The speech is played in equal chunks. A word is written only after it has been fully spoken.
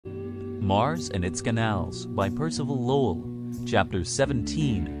Mars and Its Canals by Percival Lowell, Chapter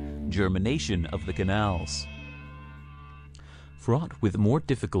 17, Germination of the Canals. Fraught with more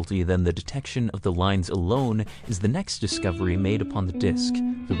difficulty than the detection of the lines alone is the next discovery made upon the disk,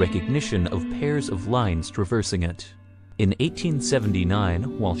 the recognition of pairs of lines traversing it. In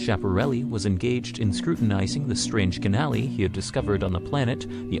 1879, while Schiaparelli was engaged in scrutinizing the strange canali he had discovered on the planet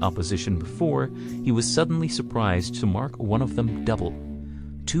the opposition before, he was suddenly surprised to mark one of them double.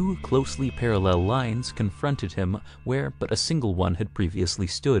 Two closely parallel lines confronted him where but a single one had previously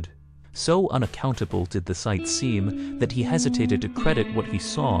stood. So unaccountable did the sight seem that he hesitated to credit what he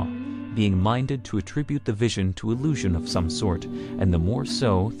saw, being minded to attribute the vision to illusion of some sort, and the more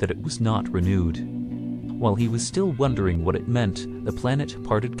so that it was not renewed. While he was still wondering what it meant, the planet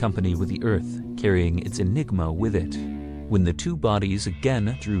parted company with the Earth, carrying its enigma with it. When the two bodies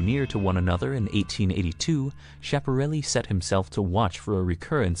again drew near to one another in 1882, Schiaparelli set himself to watch for a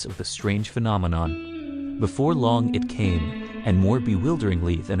recurrence of the strange phenomenon. Before long it came, and more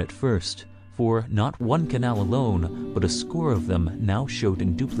bewilderingly than at first, for not one canal alone, but a score of them now showed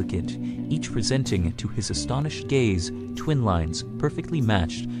in duplicate, each presenting to his astonished gaze twin lines perfectly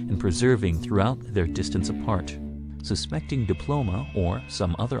matched and preserving throughout their distance apart. Suspecting diploma or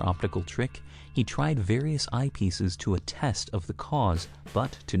some other optical trick, he tried various eyepieces to attest of the cause,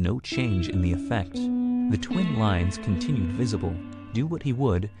 but to no change in the effect. The twin lines continued visible, do what he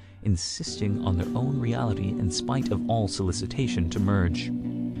would, insisting on their own reality in spite of all solicitation to merge.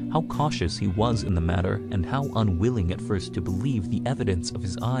 How cautious he was in the matter, and how unwilling at first to believe the evidence of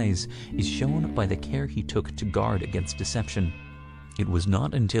his eyes, is shown by the care he took to guard against deception. It was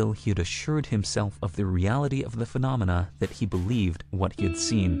not until he had assured himself of the reality of the phenomena that he believed what he had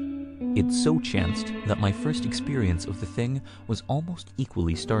seen. It so chanced that my first experience of the thing was almost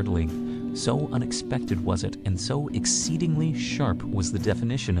equally startling. So unexpected was it, and so exceedingly sharp was the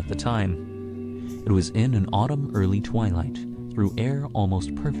definition at the time. It was in an autumn early twilight, through air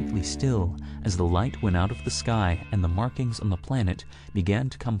almost perfectly still, as the light went out of the sky and the markings on the planet began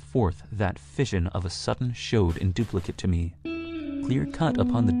to come forth, that fission of a sudden showed in duplicate to me. Clear-cut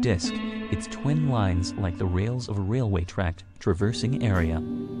upon the disk, its twin lines like the rails of a railway track traversing area.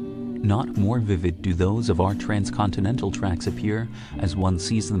 Not more vivid do those of our transcontinental tracks appear, as one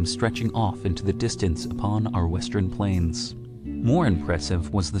sees them stretching off into the distance upon our western plains. More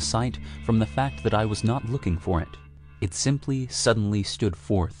impressive was the sight from the fact that I was not looking for it. It simply, suddenly stood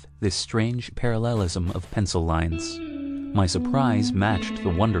forth, this strange parallelism of pencil lines. My surprise matched the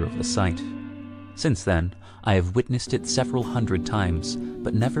wonder of the sight. Since then, I have witnessed it several hundred times,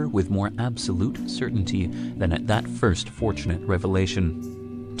 but never with more absolute certainty than at that first fortunate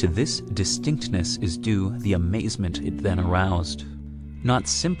revelation. To this distinctness is due the amazement it then aroused. Not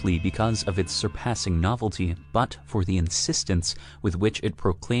simply because of its surpassing novelty, but for the insistence with which it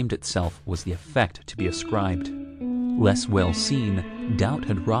proclaimed itself was the effect to be ascribed. Less well seen, doubt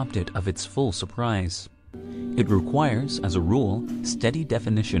had robbed it of its full surprise. It requires, as a rule, steady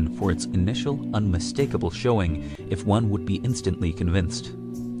definition for its initial, unmistakable showing if one would be instantly convinced.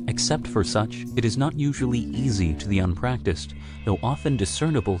 Except for such, it is not usually easy to the unpracticed, though often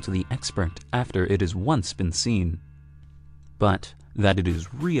discernible to the expert after it has once been seen. But that it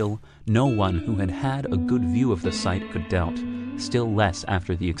is real, no one who had had a good view of the sight could doubt, still less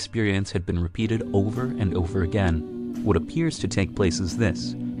after the experience had been repeated over and over again. What appears to take place is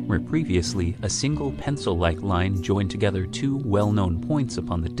this, where previously a single pencil-like line joined together two well-known points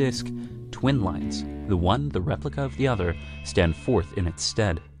upon the disk, twin lines, the one the replica of the other, stand forth in its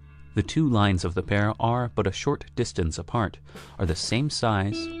stead. The two lines of the pair are but a short distance apart, are the same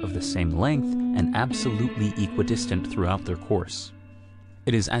size, of the same length, and absolutely equidistant throughout their course.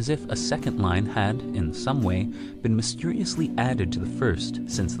 It is as if a second line had, in some way, been mysteriously added to the first,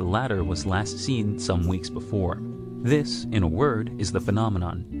 since the latter was last seen some weeks before. This, in a word, is the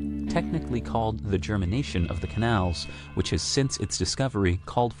phenomenon, technically called the germination of the canals, which has since its discovery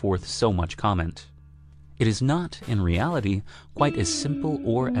called forth so much comment. It is not, in reality, quite as simple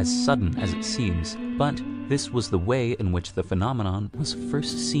or as sudden as it seems, but this was the way in which the phenomenon was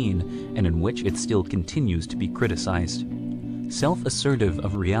first seen and in which it still continues to be criticized. Self-assertive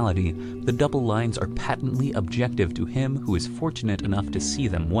of reality, the double lines are patently objective to him who is fortunate enough to see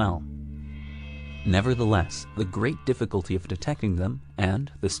them well. Nevertheless, the great difficulty of detecting them,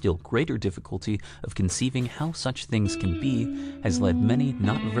 and the still greater difficulty of conceiving how such things can be, has led many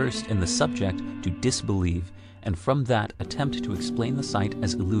not versed in the subject to disbelieve, and from that attempt to explain the sight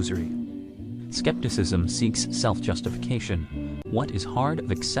as illusory. Skepticism seeks self-justification. What is hard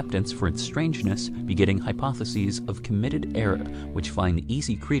of acceptance for its strangeness, begetting hypotheses of committed error which find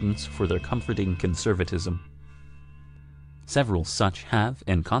easy credence for their comforting conservatism. Several such have,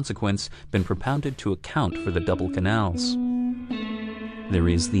 in consequence, been propounded to account for the double canals. There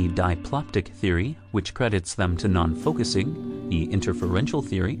is the diploptic theory, which credits them to non-focusing, the interferential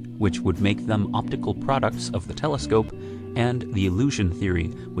theory, which would make them optical products of the telescope, and the illusion theory,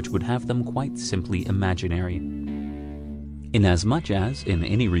 which would have them quite simply imaginary. Inasmuch as, in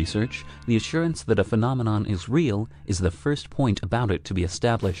any research, the assurance that a phenomenon is real is the first point about it to be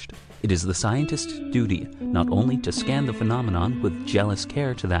established, it is the scientist's duty not only to scan the phenomenon with jealous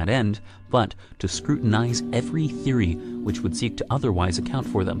care to that end, but to scrutinize every theory which would seek to otherwise account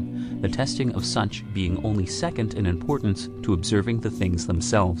for them, the testing of such being only second in importance to observing the things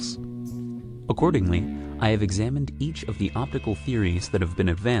themselves. Accordingly, I have examined each of the optical theories that have been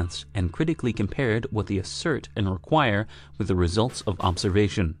advanced and critically compared what they assert and require with the results of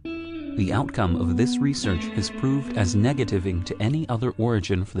observation. The outcome of this research has proved as negativing to any other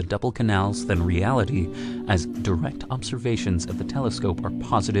origin for the double canals than reality, as direct observations at the telescope are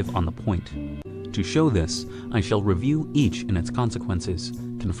positive on the point. To show this, I shall review each in its consequences,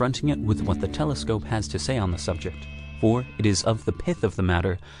 confronting it with what the telescope has to say on the subject, for it is of the pith of the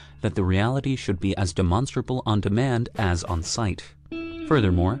matter that the reality should be as demonstrable on demand as on sight.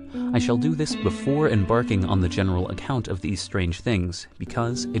 Furthermore, I shall do this before embarking on the general account of these strange things,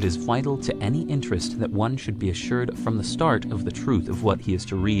 because it is vital to any interest that one should be assured from the start of the truth of what he is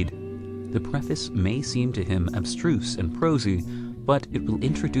to read. The preface may seem to him abstruse and prosy, but it will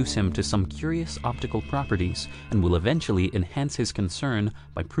introduce him to some curious optical properties and will eventually enhance his concern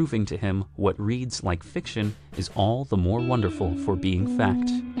by proving to him what reads like fiction is all the more wonderful for being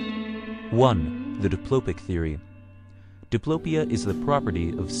fact. 1. The diplopic theory. Diplopia is the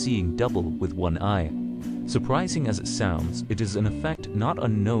property of seeing double with one eye. Surprising as it sounds, it is an effect not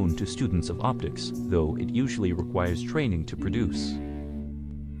unknown to students of optics, though it usually requires training to produce.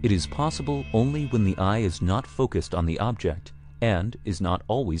 It is possible only when the eye is not focused on the object, and is not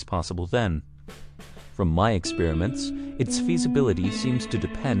always possible then. From my experiments, its feasibility seems to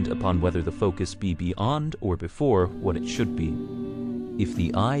depend upon whether the focus be beyond or before what it should be. If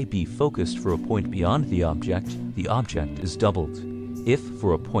the eye be focused for a point beyond the object is doubled. If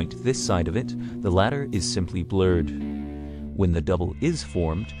for a point this side of it, the latter is simply blurred. When the double is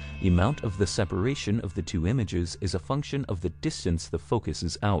formed, the amount of the separation of the two images is a function of the distance the focus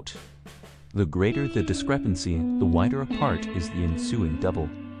is out. The greater the discrepancy, the wider apart is the ensuing double.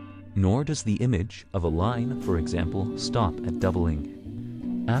 Nor does the image of a line, for example, stop at doubling.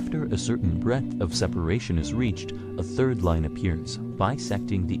 After a certain breadth of separation is reached, a third line appears,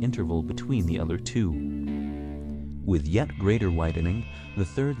 bisecting the interval between the other two. With yet greater widening, the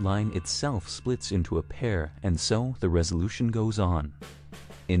third line itself splits into a pair, and so the resolution goes on.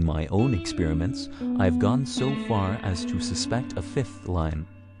 In my own experiments, I have gone so far as to suspect a fifth line.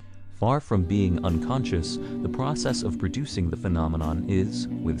 Far from being unconscious, the process of producing the phenomenon is,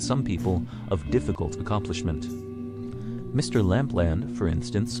 with some people, of difficult accomplishment. Mr. Lampland, for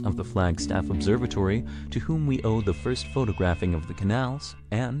instance, of the Flagstaff Observatory, to whom we owe the first photographing of the canals,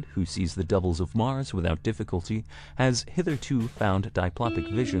 and who sees the doubles of Mars without difficulty, has hitherto found diplopic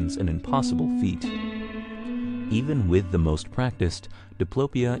visions an impossible feat. Even with the most practiced,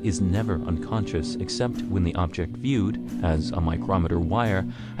 diplopia is never unconscious except when the object viewed, as a micrometer wire,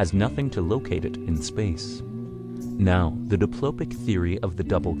 has nothing to locate it in space. Now, the diplopic theory of the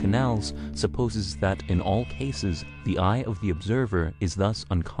double canals supposes that in all cases the eye of the observer is thus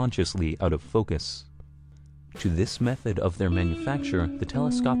unconsciously out of focus. To this method of their manufacture, the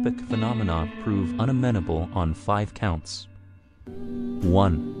telescopic phenomena prove unamenable on 5 counts.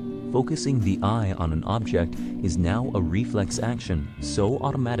 1. Focusing the eye on an object is now a reflex action, so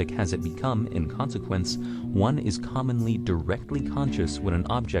automatic has it become, in consequence, one is commonly directly conscious when an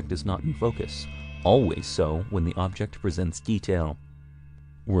object is not in focus, always so when the object presents detail.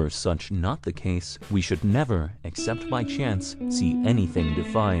 Were such not the case, we should never, except by chance, see anything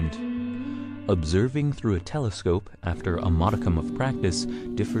defined. Observing through a telescope, after a modicum of practice,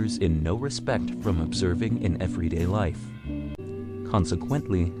 differs in no respect from observing in everyday life.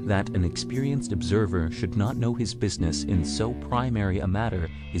 Consequently, that an experienced observer should not know his business in so primary a matter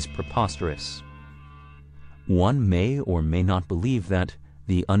is preposterous. One may or may not believe that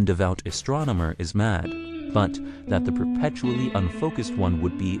the undevout astronomer is mad, but that the perpetually unfocused one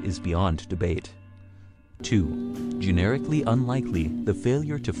would be is beyond debate. 2. Generically unlikely, the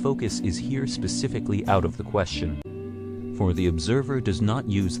failure to focus is here specifically out of the question. For the observer does not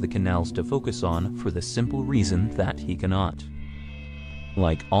use the canals to focus on for the simple reason that he cannot.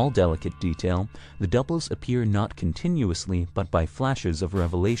 Like all delicate detail, the doubles appear not continuously but by flashes of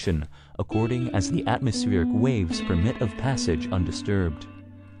revelation, according as the atmospheric waves permit of passage undisturbed.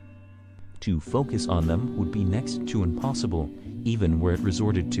 To focus on them would be next to impossible, even were it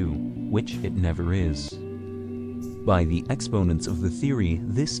resorted to, which it never is. By the exponents of the theory,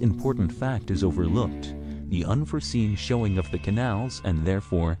 this important fact is overlooked: the unforeseen showing of the canals, and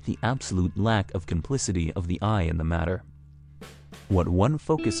therefore the absolute lack of complicity of the eye in the matter. What one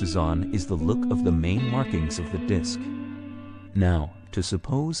focuses on is the look of the main markings of the disc. Now, to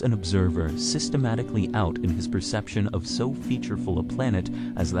suppose an observer systematically out in his perception of so featureful a planet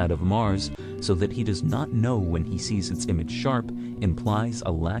as that of Mars, so that he does not know when he sees its image sharp, implies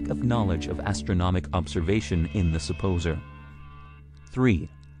a lack of knowledge of astronomic observation in the supposer. 3.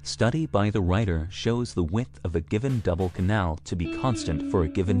 Study by the writer shows the width of a given double canal to be constant for a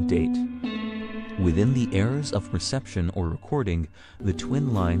given date. Within the errors of perception or recording, the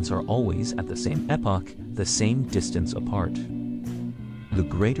twin lines are always at the same epoch, the same distance apart. The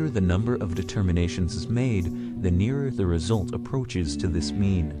greater the number of determinations is made, the nearer the result approaches to this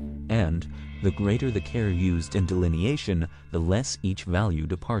mean, and the greater the care used in delineation, the less each value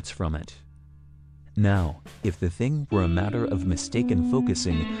departs from it. Now, if the thing were a matter of mistaken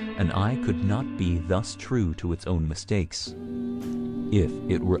focusing, an eye could not be thus true to its own mistakes. If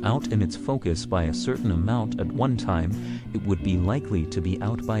it were out in its focus by a certain amount at one time, it would be likely to be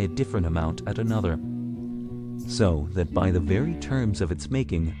out by a different amount at another. So that by the very terms of its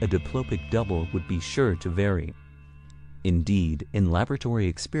making, a diplopic double would be sure to vary. Indeed, in laboratory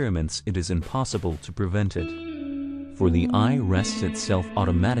experiments, it is impossible to prevent it. For the eye rests itself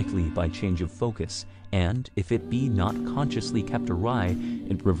automatically by change of focus, and if it be not consciously kept awry,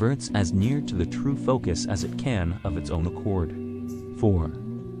 it reverts as near to the true focus as it can of its own accord. 4.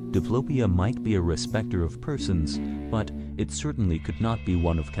 Diplopia might be a respecter of persons, but it certainly could not be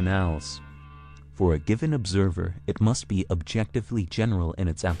one of canals. For a given observer, it must be objectively general in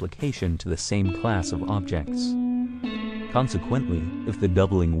its application to the same class of objects. Consequently, if the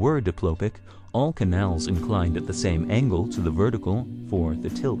doubling were diplopic, all canals inclined at the same angle to the vertical, for the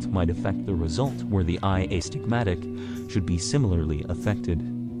tilt might affect the result were the eye astigmatic, should be similarly affected.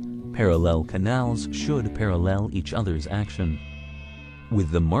 Parallel canals should parallel each other's action. With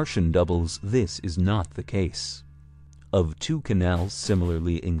the Martian doubles, this is not the case. Of two canals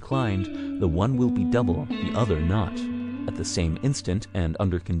similarly inclined, the one will be double, the other not, at the same instant and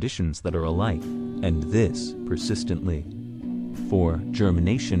under conditions that are alike, and this persistently. For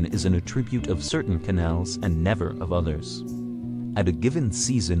germination is an attribute of certain canals and never of others. At a given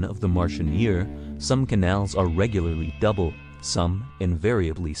season of the Martian year, some canals are regularly double, some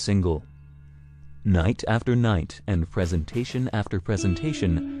invariably single. Night after night and presentation after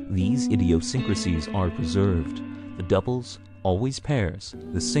presentation, these idiosyncrasies are preserved. The doubles always pairs,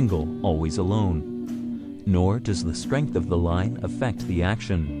 the single always alone. Nor does the strength of the line affect the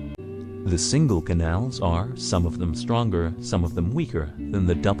action. The single canals are, some of them stronger, some of them weaker, than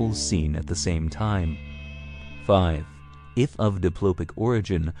the doubles seen at the same time. 5. If of diplopic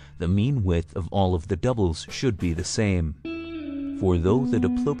origin, the mean width of all of the doubles should be the same. For though the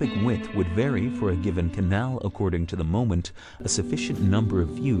diplopic width would vary for a given canal according to the moment, a sufficient number of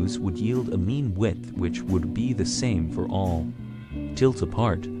views would yield a mean width which would be the same for all. Tilt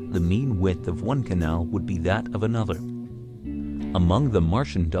apart, the mean width of one canal would be that of another. Among the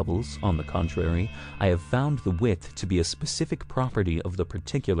Martian doubles, on the contrary, I have found the width to be a specific property of the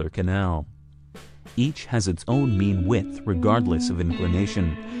particular canal. Each has its own mean width regardless of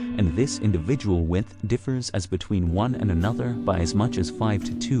inclination, and this individual width differs as between one and another by as much as 5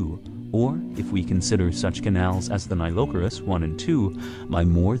 to 2, or, if we consider such canals as the Nilocarus 1 and 2, by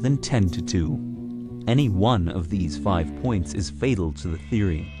more than 10 to 2. Any one of these 5 points is fatal to the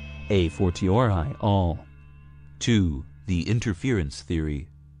theory, a fortiori all. 2. The interference theory.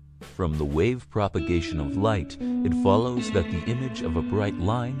 From the wave propagation of light, it follows that the image of a bright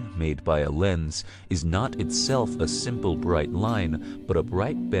line made by a lens is not itself a simple bright line, but a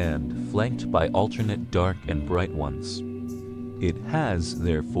bright band flanked by alternate dark and bright ones. It has,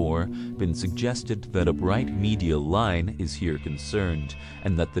 therefore, been suggested that a bright medial line is here concerned,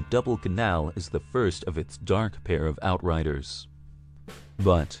 and that the double canal is the first of its dark pair of outriders.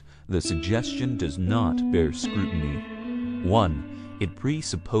 But the suggestion does not bear scrutiny. 1. It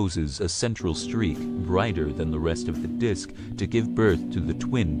presupposes a central streak brighter than the rest of the disk to give birth to the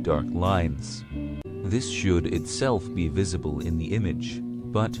twin dark lines. This should itself be visible in the image,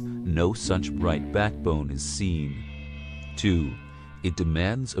 but no such bright backbone is seen. 2. It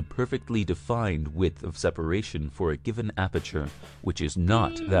demands a perfectly defined width of separation for a given aperture, which is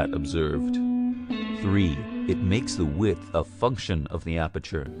not that observed. 3. It makes the width a function of the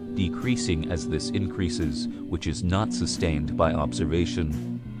aperture, decreasing as this increases, which is not sustained by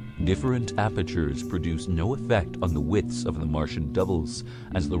observation. Different apertures produce no effect on the widths of the Martian doubles,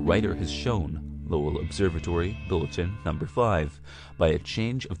 as the writer has shown, Lowell Observatory, Bulletin No. 5, by a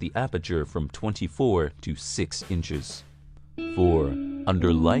change of the aperture from 24 to 6 inches. 4.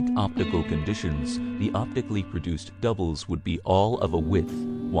 Under like optical conditions, the optically produced doubles would be all of a width,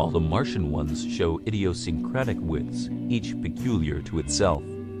 while the Martian ones show idiosyncratic widths, each peculiar to itself.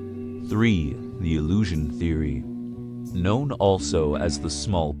 3. The illusion theory. Known also as the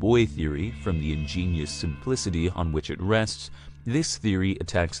small boy theory from the ingenious simplicity on which it rests, this theory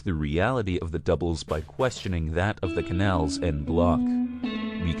attacks the reality of the doubles by questioning that of the canals en bloc.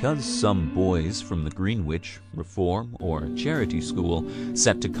 Because some boys from the Greenwich, Reform, or Charity School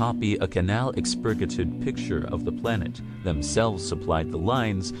set to copy a canal expurgated picture of the planet, themselves supplied the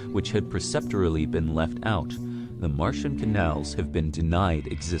lines which had preceptorily been left out, the Martian canals have been denied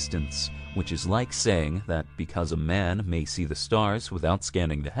existence, which is like saying that because a man may see the stars without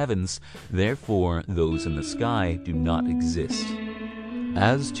scanning the heavens, therefore those in the sky do not exist.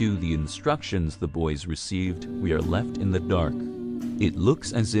 As to the instructions the boys received, we are left in the dark. It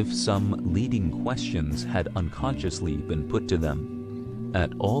looks as if some leading questions had unconsciously been put to them.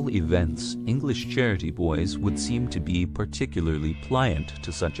 At all events, English charity boys would seem to be particularly pliant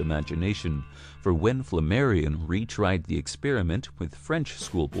to such imagination, for when Flammarion retried the experiment with French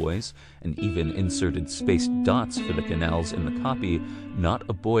schoolboys, and even inserted spaced dots for the canals in the copy, not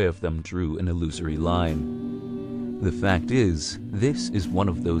a boy of them drew an illusory line. The fact is, this is one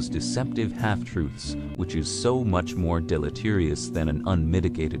of those deceptive half-truths which is so much more deleterious than an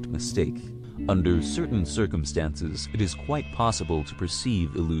unmitigated mistake. Under certain circumstances, it is quite possible to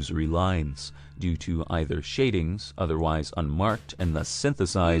perceive illusory lines, due to either shadings, otherwise unmarked and thus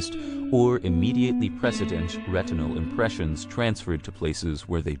synthesized, or immediately precedent retinal impressions transferred to places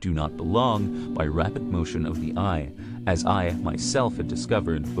where they do not belong by rapid motion of the eye, as I myself had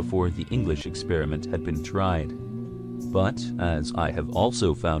discovered before the English experiment had been tried. But, as I have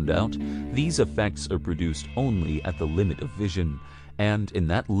also found out, these effects are produced only at the limit of vision, and in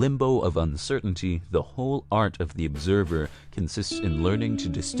that limbo of uncertainty, the whole art of the observer consists in learning to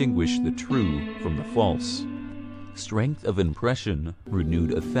distinguish the true from the false. Strength of impression,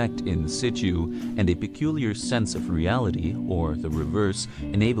 renewed effect in situ, and a peculiar sense of reality, or the reverse,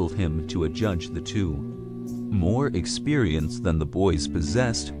 enabled him to adjudge the two. More experience than the boys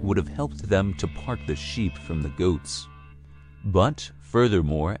possessed would have helped them to part the sheep from the goats. But,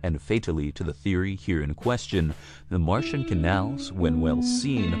 furthermore, and fatally to the theory here in question, the Martian canals, when well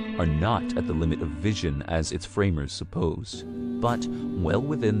seen, are not at the limit of vision as its framers supposed, but well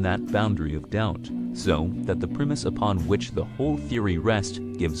within that boundary of doubt, so that the premise upon which the whole theory rests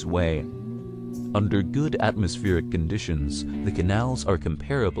gives way. Under good atmospheric conditions, the canals are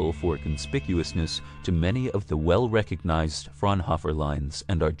comparable for conspicuousness to many of the well-recognized Fraunhofer lines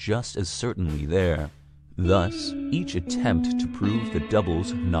and are just as certainly there. Thus, each attempt to prove the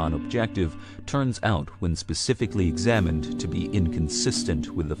doubles non-objective turns out, when specifically examined, to be inconsistent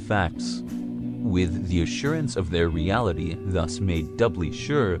with the facts. With the assurance of their reality thus made doubly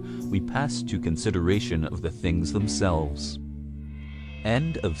sure, we pass to consideration of the things themselves.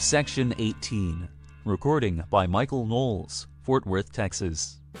 End of section 18. Recording by Michael Knowles, Fort Worth,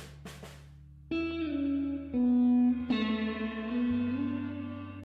 Texas.